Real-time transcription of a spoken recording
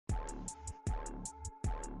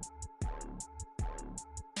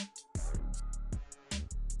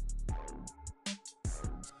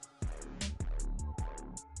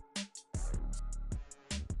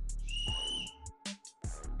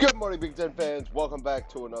Good morning, Big Ten fans. Welcome back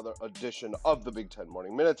to another edition of the Big Ten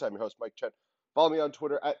Morning Minutes. I'm your host, Mike Chen. Follow me on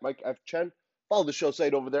Twitter at Mike F. Chen. Follow the show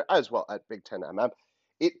site over there as well at Big Ten MM.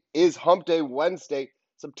 It is Hump Day Wednesday,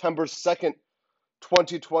 September 2nd,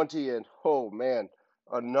 2020. And oh man,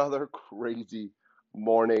 another crazy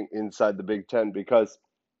morning inside the Big Ten because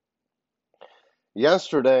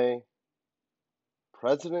yesterday,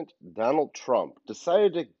 President Donald Trump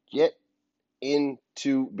decided to get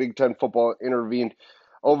into Big Ten football, intervened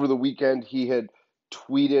over the weekend. He had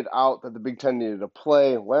tweeted out that the Big Ten needed to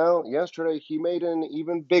play. Well, yesterday he made an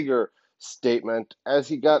even bigger statement as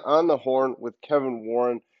he got on the horn with Kevin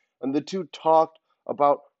Warren, and the two talked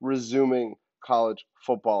about resuming college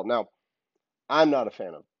football. Now, I'm not a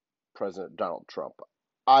fan of President Donald Trump.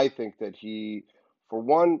 I think that he, for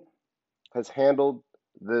one, has handled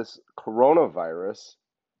this coronavirus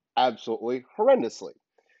absolutely horrendously.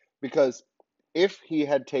 Because if he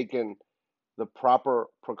had taken the proper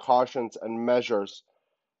precautions and measures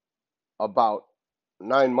about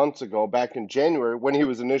 9 months ago, back in January, when he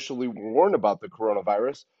was initially warned about the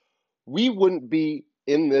coronavirus, we wouldn't be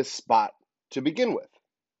in this spot to begin with.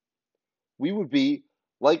 We would be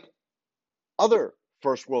like other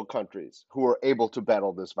first world countries who are able to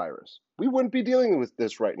battle this virus. We wouldn't be dealing with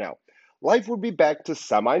this right now. Life would be back to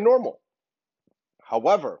semi normal.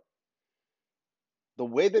 However, the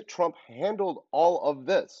way that Trump handled all of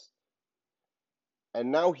this, and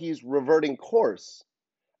now he's reverting course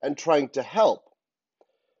and trying to help,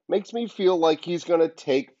 makes me feel like he's going to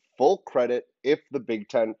take full credit if the Big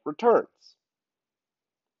Ten returns.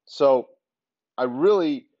 So I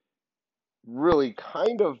really, really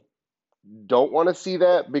kind of don't want to see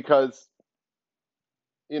that because,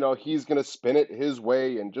 he's going to spin it his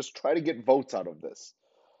way and just try to get votes out of this,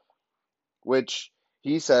 which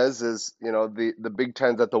he says is, the Big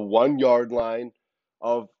Ten's at the 1 yard line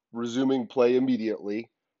of resuming play immediately.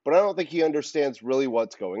 But I don't think he understands really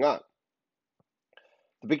what's going on.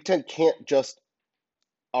 The Big Ten can't just,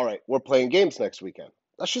 all right, we're playing games next weekend.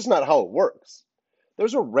 That's just not how it works.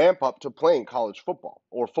 There's a ramp up to playing college football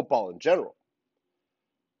or football in general.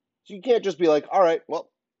 So you can't just be like, all right, well,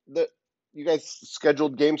 you guys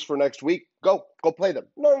scheduled games for next week. Go play them.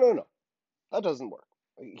 No. That doesn't work.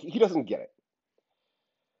 He doesn't get it.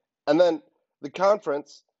 And then the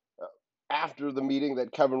conference, after the meeting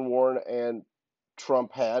that Kevin Warren and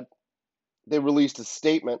Trump had, they released a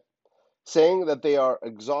statement saying that they are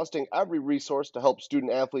exhausting every resource to help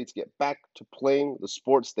student athletes get back to playing the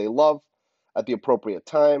sports they love at the appropriate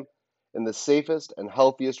time in the safest and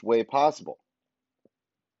healthiest way possible.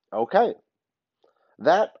 Okay,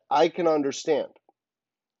 that I can understand.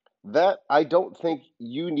 That I don't think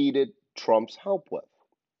you needed Trump's help with.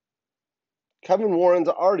 Kevin Warren's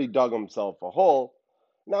already dug himself a hole.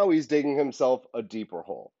 Now he's digging himself a deeper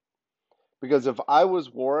hole. Because if I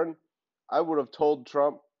was Warren, I would have told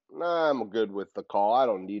Trump, nah, I'm good with the call. I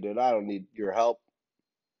don't need it. I don't need your help.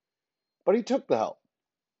 But he took the help.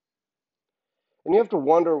 And you have to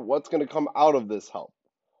wonder what's going to come out of this help.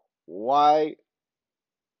 Why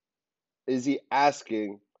is he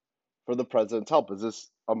asking for the president's help? Is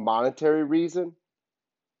this a monetary reason?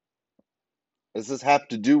 Does this have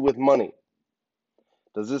to do with money?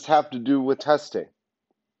 Does this have to do with testing?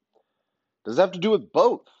 Does it have to do with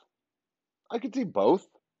both? I could see both.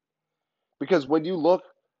 Because when you look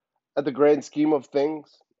at the grand scheme of things,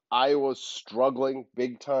 Iowa's struggling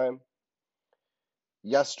big time.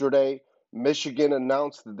 Yesterday, Michigan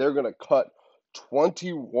announced that they're going to cut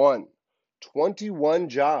 21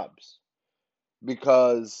 jobs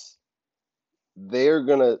because they're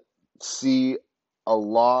going to see a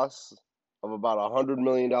loss of about $100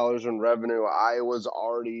 million in revenue. Iowa's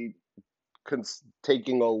already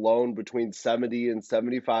taking a loan between $70 and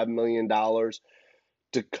 $75 million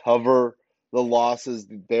to cover the losses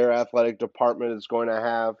that their athletic department is going to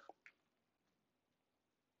have.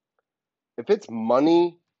 If it's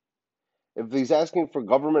money, if he's asking for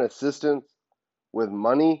government assistance with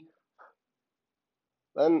money,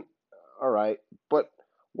 then all right. But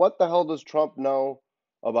what the hell does Trump know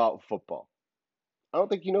about football? I don't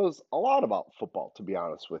think he knows a lot about football, to be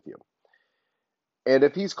honest with you. And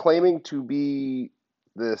if he's claiming to be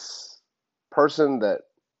this person that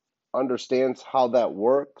understands how that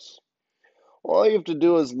works, well, all you have to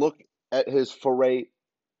do is look at his foray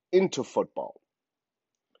into football.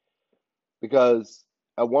 Because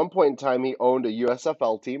at one point in time, he owned a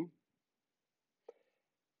USFL team,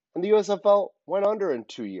 and the USFL went under in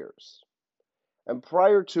 2 years. And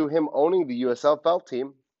prior to him owning the USFL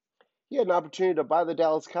team, he had an opportunity to buy the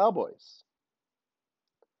Dallas Cowboys.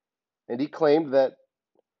 And he claimed that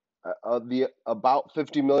the about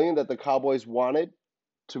 $50 million that the Cowboys wanted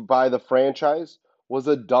to buy the franchise was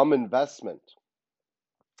a dumb investment.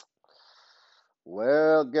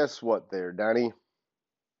 Well, guess what there, Danny?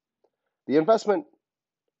 The investment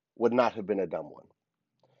would not have been a dumb one.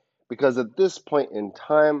 Because at this point in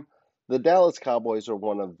time, the Dallas Cowboys are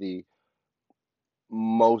one of the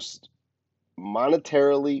most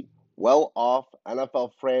monetarily well off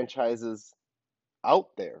NFL franchises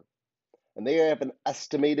out there. And they have an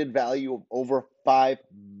estimated value of over $5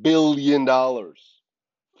 billion. $5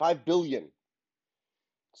 billion.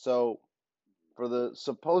 So, for the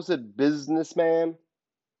supposed businessman,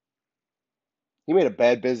 he made a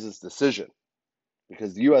bad business decision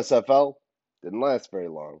because the USFL didn't last very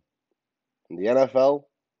long. And the NFL,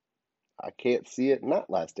 I can't see it not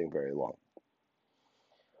lasting very long.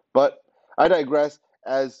 But I digress.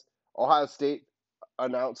 As Ohio State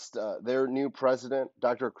announced their new president,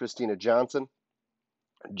 Dr. Christina Johnson,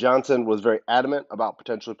 Johnson was very adamant about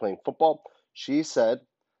potentially playing football. She said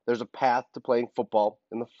there's a path to playing football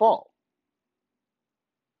in the fall.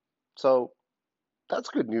 So that's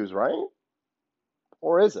good news, right?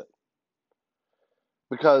 Or is it?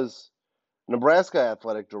 Because Nebraska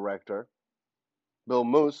athletic director Bill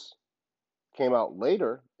Moos came out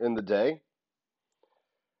later in the day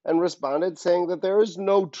and responded saying that there is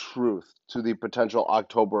no truth to the potential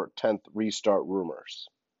October 10th restart rumors.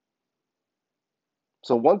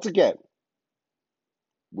 So once again,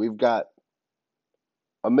 we've got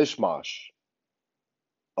a mishmash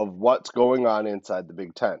of what's going on inside the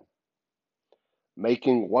Big Ten,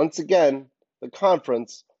 making once again the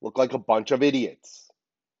conference look like a bunch of idiots.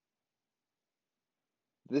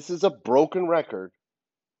 This is a broken record,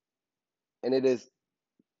 and it is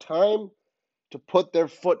time to put their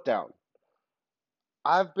foot down.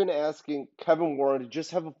 I've been asking Kevin Warren to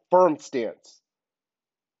just have a firm stance.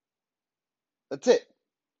 That's it.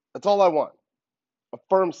 That's all I want. A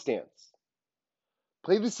firm stance.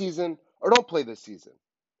 Play the season or don't play the season.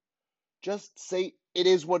 Just say it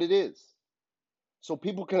is what it is so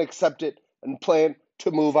people can accept it and plan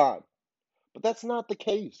to move on. But that's not the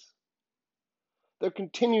case. There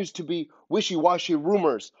continues to be wishy-washy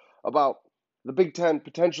rumors about the Big Ten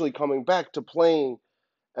potentially coming back to playing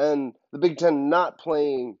and the Big Ten not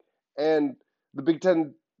playing and the Big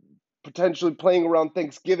Ten potentially playing around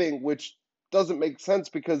Thanksgiving, which doesn't make sense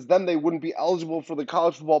because then they wouldn't be eligible for the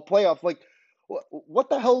college football playoff. Like, what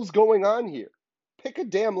the hell's going on here? Pick a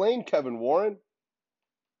damn lane, Kevin Warren.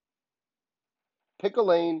 Pick a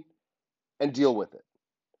lane and deal with it.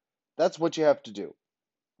 That's what you have to do.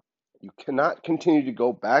 You cannot continue to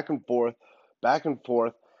go back and forth,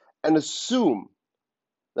 and assume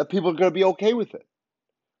that people are going to be okay with it.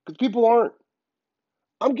 Because people aren't.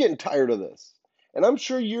 I'm getting tired of this. And I'm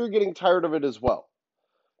sure you're getting tired of it as well.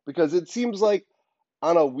 Because it seems like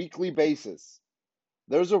on a weekly basis,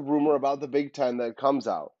 there's a rumor about the Big Ten that comes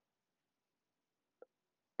out.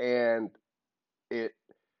 And it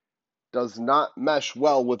does not mesh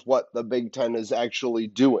well with what the Big Ten is actually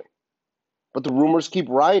doing. But the rumors keep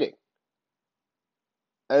riding.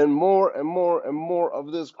 And more and more and more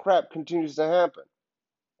of this crap continues to happen.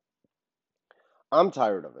 I'm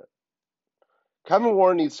tired of it. Kevin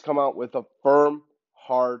Warren needs to come out with a firm,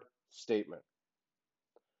 hard statement.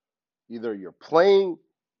 Either you're playing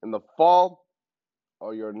in the fall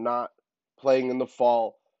or you're not playing in the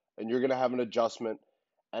fall, and you're going to have an adjustment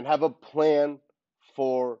and have a plan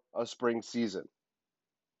for a spring season.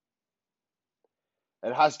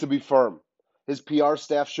 It has to be firm. His PR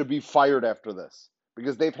staff should be fired after this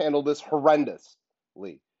because they've handled this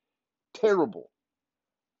horrendously. Terrible.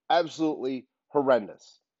 Absolutely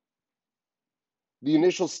horrendous. The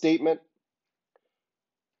initial statement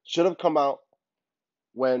should have come out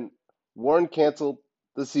when Warren canceled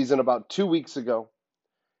the season about 2 weeks ago.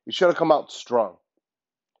 He should have come out strong.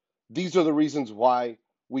 These are the reasons why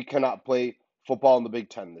we cannot play football in the Big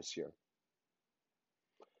Ten this year.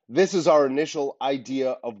 This is our initial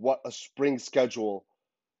idea of what a spring schedule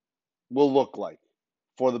will look like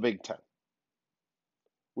for the Big Ten.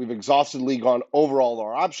 We've exhaustively gone over all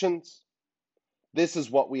our options. This is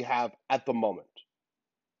what we have at the moment.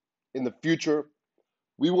 In the future,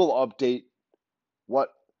 we will update what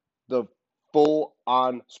the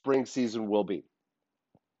full-on spring season will be.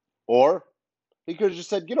 Or he could have just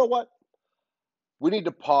said, you know what? We need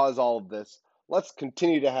to pause all of this. Let's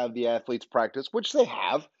continue to have the athletes practice, which they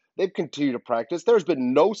have. They've continued to practice. There's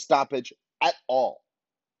been no stoppage at all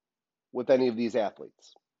with any of these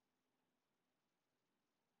athletes.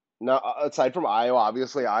 Now, aside from Iowa,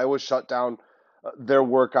 obviously Iowa shut down their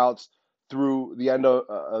workouts through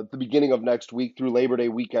the beginning of next week, through Labor Day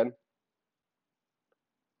weekend.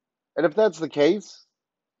 And if that's the case,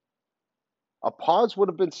 a pause would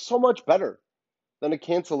have been so much better than a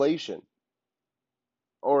cancellation.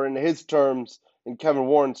 or in his terms, in Kevin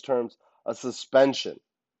Warren's terms, a suspension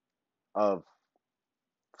of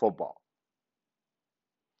football.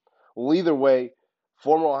 Well, either way,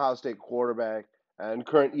 former Ohio State quarterback and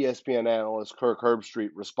current ESPN analyst Kirk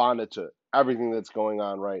Herbstreit responded to everything that's going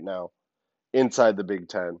on right now inside the Big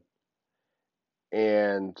Ten.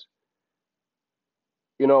 And,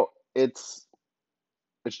 you know, it's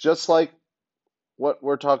just like what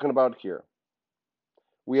we're talking about here.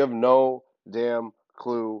 We have no damn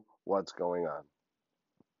clue what's going on.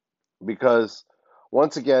 Because,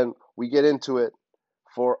 once again, we get into it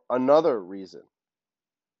for another reason.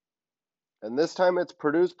 And this time it's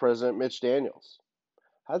Purdue's president, Mitch Daniels.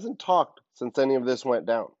 Hasn't talked since any of this went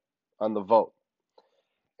down on the vote.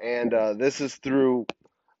 And this is through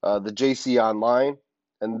the JC Online.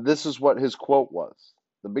 And this is what his quote was.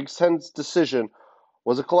 The Big Ten's decision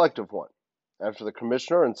was a collective one. After the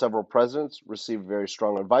commissioner and several presidents received very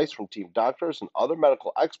strong advice from team doctors and other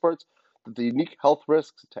medical experts that the unique health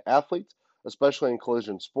risks to athletes, especially in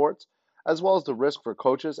collision sports, as well as the risk for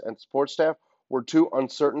coaches and sports staff, were too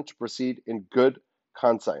uncertain to proceed in good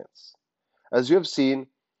conscience. As you have seen,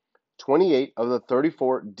 28 of the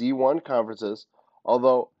 34 D1 conferences,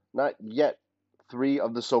 although not yet 3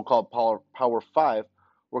 of the so-called Power 5,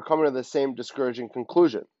 were coming to the same discouraging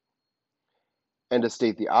conclusion. And to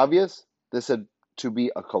state the obvious, this had to be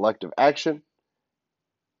a collective action.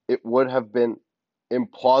 It would have been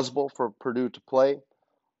implausible for Purdue to play,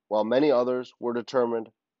 while many others were determined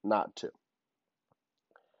not to.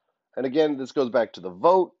 And again, this goes back to the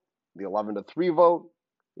vote, the 11-3 vote.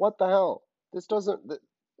 What the hell? This doesn't.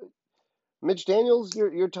 Mitch Daniels,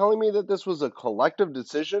 you're telling me that this was a collective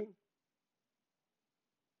decision?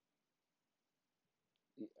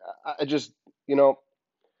 I just,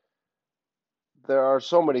 there are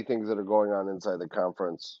so many things that are going on inside the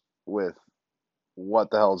conference with what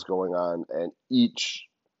the hell is going on, and each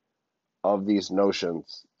of these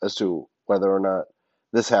notions as to whether or not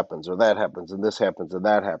this happens or that happens and this happens and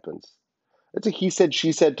that happens. It's a he said,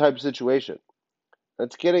 she said type situation.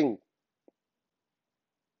 It's getting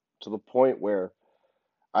to the point where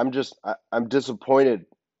I'm disappointed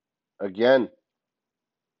again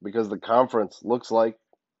because the conference looks like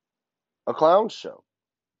a clown show.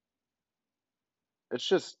 It's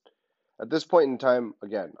just, at this point in time,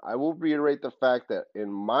 again, I will reiterate the fact that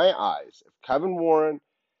in my eyes, if Kevin Warren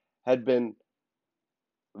had been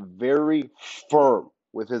very firm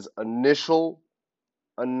with his initial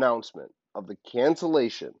announcement of the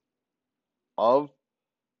cancellation of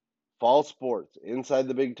fall sports inside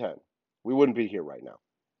the Big Ten, we wouldn't be here right now.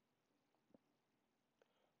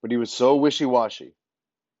 But he was so wishy-washy,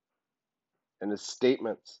 and his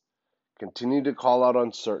statements continued to call out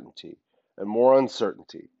uncertainty and more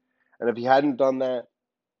uncertainty. And if he hadn't done that,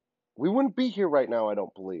 we wouldn't be here right now, I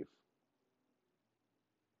don't believe.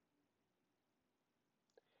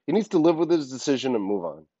 He needs to live with his decision and move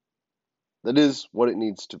on. That is what it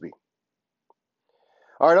needs to be.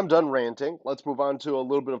 All right, I'm done ranting. Let's move on to a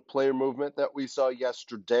little bit of player movement that we saw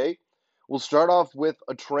yesterday. We'll start off with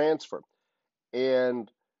a transfer. And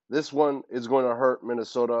this one is going to hurt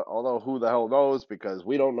Minnesota, although who the hell knows, because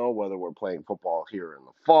we don't know whether we're playing football here in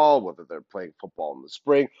the fall, whether they're playing football in the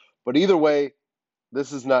spring. But either way,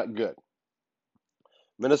 this is not good.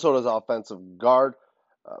 Minnesota's offensive guard,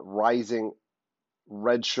 rising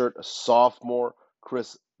redshirt sophomore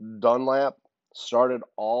Chris Dunlap, started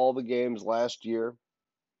all the games last year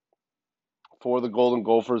for the Golden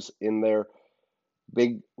Gophers in their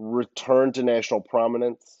big return to national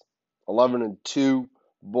prominence. 11-2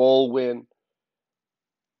 bowl win.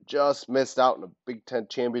 Just missed out in a Big Ten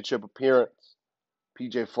championship appearance.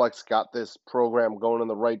 PJ Fleck got this program going in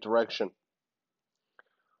the right direction.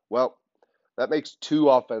 Well, that makes 2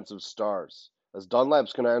 offensive stars, as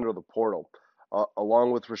Dunlap's going to enter the portal,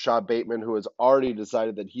 along with Rashad Bateman, who has already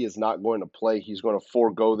decided that he is not going to play. He's going to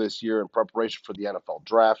forego this year in preparation for the NFL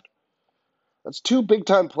draft. That's 2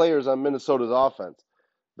 big-time players on Minnesota's offense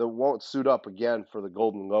that won't suit up again for the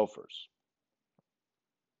Golden Gophers.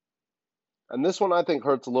 And this one I think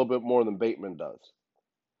hurts a little bit more than Bateman does.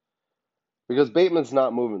 Because Bateman's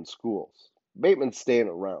not moving schools. Bateman's staying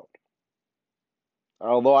around.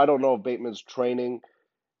 Although I don't know if Bateman's training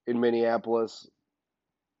in Minneapolis.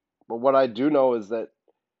 But what I do know is that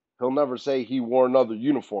he'll never say he wore another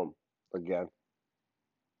uniform again.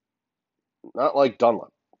 Not like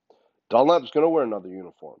Dunlap. Dunlap's going to wear another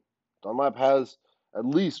uniform. Dunlap has at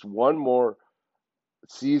least one more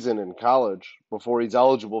season in college before he's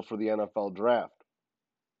eligible for the NFL draft.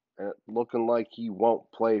 And looking like he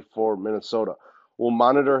won't play for Minnesota. We'll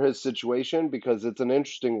monitor his situation because it's an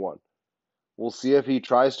interesting one. We'll see if he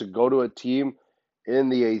tries to go to a team in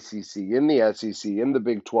the ACC, in the SEC, in the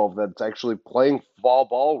Big 12 that's actually playing fall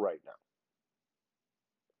ball right now.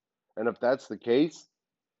 And if that's the case,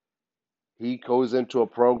 he goes into a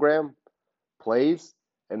program, plays,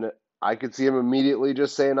 and I could see him immediately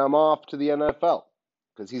just saying, I'm off to the NFL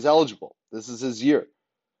because he's eligible. This is his year.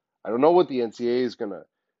 I don't know what the NCAA is going to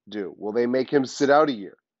do. Will they make him sit out a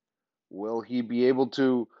year? Will he be able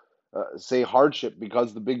to say hardship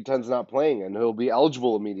because the Big Ten's not playing and he'll be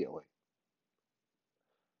eligible immediately?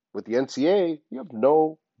 With the NCAA, you have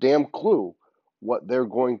no damn clue what they're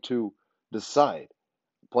going to decide,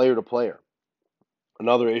 player to player.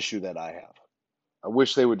 Another issue that I have. I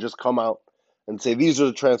wish they would just come out and say, these are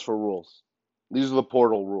the transfer rules. These are the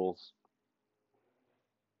portal rules.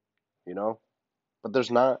 You know? But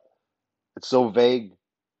there's not. It's so vague.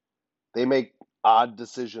 They make odd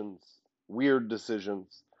decisions, weird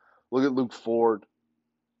decisions. Look at Luke Ford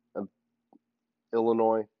of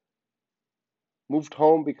Illinois. Moved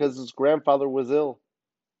home because his grandfather was ill.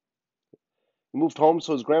 He moved home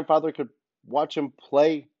so his grandfather could watch him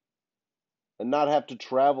play and not have to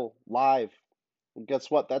travel live. And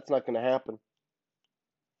guess what? That's not going to happen.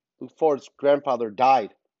 Luke Ford's grandfather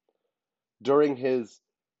died during his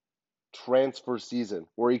transfer season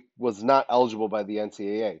where he was not eligible by the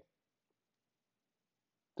NCAA.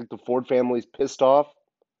 Think the Ford family's pissed off?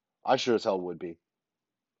 I sure as hell would be.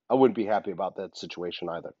 I wouldn't be happy about that situation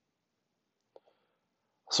either.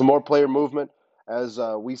 Some more player movement as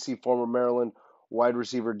we see former Maryland wide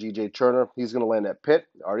receiver DJ Turner. He's going to land at Pitt.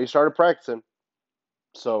 Already started practicing.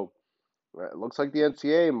 So it looks like the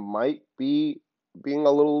NCAA might be being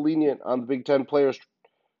a little lenient on the Big Ten players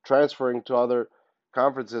transferring to other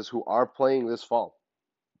conferences who are playing this fall.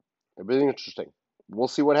 It'll be interesting. We'll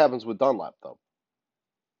see what happens with Dunlap, though.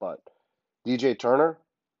 But DJ Turner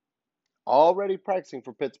already practicing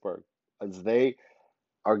for Pittsburgh as they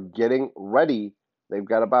are getting ready. They've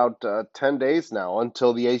got about 10 days now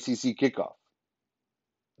until the ACC kickoff.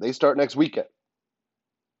 They start next weekend.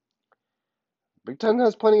 Big Ten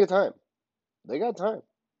has plenty of time. They got time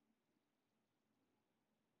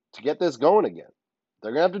to get this going again.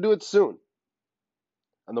 They're going to have to do it soon.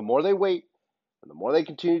 And the more they wait, and the more they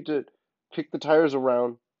continue to kick the tires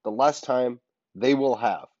around, the less time they will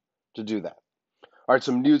have to do that. All right,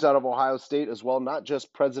 some news out of Ohio State as well. Not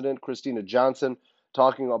just President Christina Johnson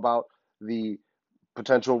talking about the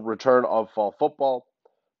potential return of fall football,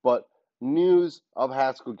 but news of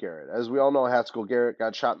Haskell Garrett. As we all know, Haskell Garrett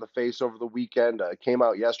got shot in the face over the weekend. It came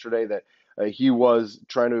out yesterday that he was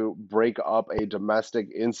trying to break up a domestic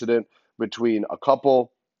incident between a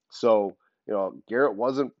couple. So, Garrett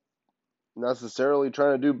wasn't necessarily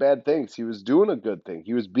trying to do bad things. He was doing a good thing.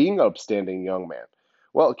 He was being an upstanding young man.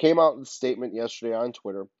 Well, it came out in a statement yesterday on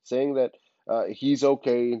Twitter saying that he's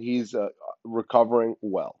okay and he's recovering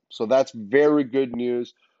well. So that's very good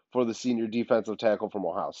news for the senior defensive tackle from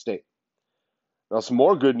Ohio State. Now, some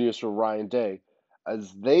more good news for Ryan Day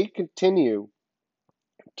as they continue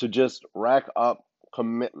to just rack up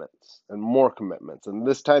commitments and more commitments. And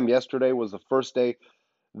this time yesterday was the first day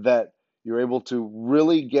that you're able to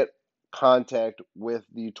really get contact with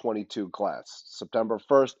the 22 class. September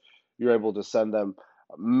 1st, you're able to send them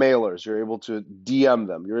mailers, you're able to DM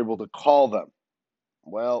them, you're able to call them.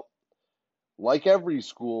 Well, like every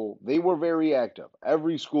school, they were very active.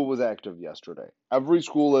 Every school was active yesterday. Every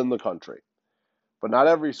school in the country. But not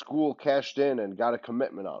every school cashed in and got a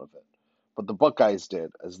commitment out of it. But the Buckeyes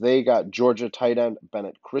did, as they got Georgia tight end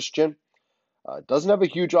Bennett Christian. Doesn't have a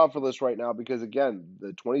huge offer list right now because, again,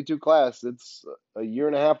 the 22 class, it's a year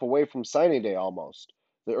and a half away from signing day almost,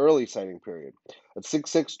 the early signing period. At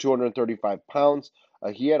 6'6", 235 pounds,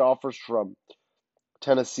 he had offers from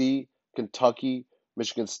Tennessee, Kentucky,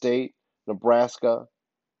 Michigan State, Nebraska,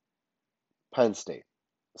 Penn State.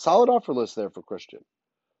 Solid offer list there for Christian.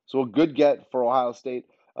 So a good get for Ohio State.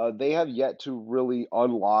 They have yet to really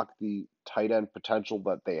unlock the tight end potential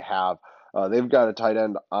that they have. They've got a tight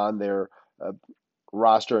end on their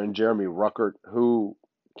roster in Jeremy Ruckert, who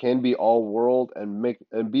can be all world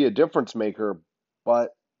and be a difference maker,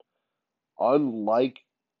 but unlike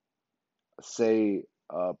say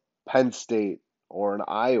Penn State or an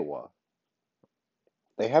Iowa,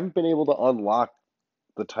 they haven't been able to unlock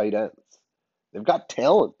the tight ends. They've got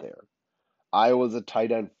talent there. Iowa's a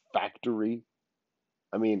tight end factory.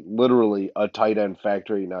 I mean, literally a tight end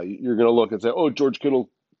factory. Now, you're going to look and say, oh, George Kittle,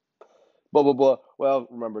 blah, blah, blah. Well,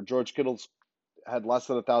 remember, George Kittle's had less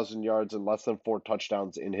than 1,000 yards and less than 4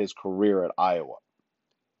 touchdowns in his career at Iowa.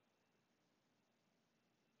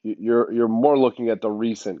 You're more looking at the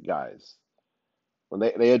recent guys. When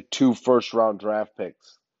they had 2 first-round draft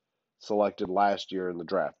picks selected last year in the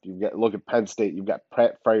draft. Look at Penn State. You've got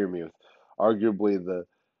Pat Freiermuth. arguably the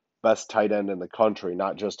best tight end in the country,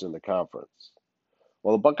 not just in the conference.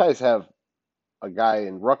 Well, the Buckeyes have a guy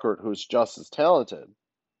in Ruckert who's just as talented,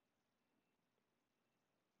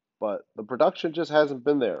 but the production just hasn't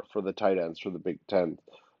been there for the tight ends for the Big Ten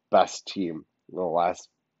best team in the last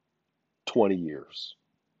 20 years.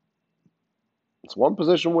 It's one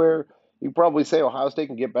position where you probably say Ohio State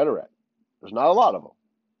can get better at. There's not a lot of them.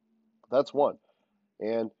 That's one.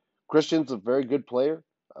 And Christian's a very good player,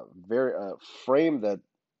 a very frame that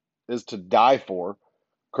is to die for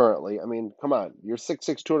currently. I mean, come on. You're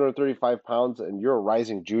 6'6", 235 pounds, and you're a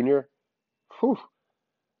rising junior. Whew,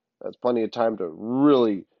 that's plenty of time to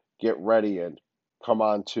really get ready and come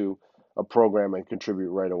on to a program and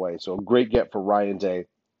contribute right away. So a great get for Ryan Day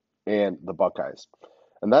and the Buckeyes.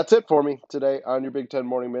 And that's it for me today on your Big Ten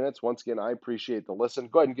Morning Minutes. Once again, I appreciate the listen.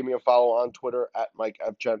 Go ahead and give me a follow on Twitter at Mike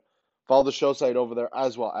Evchen. Follow the show site over there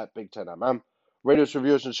as well at Big Ten MM. Rate us,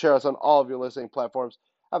 review us, and share us on all of your listening platforms.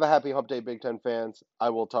 Have a happy hump day, Big Ten fans.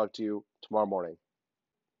 I will talk to you tomorrow morning.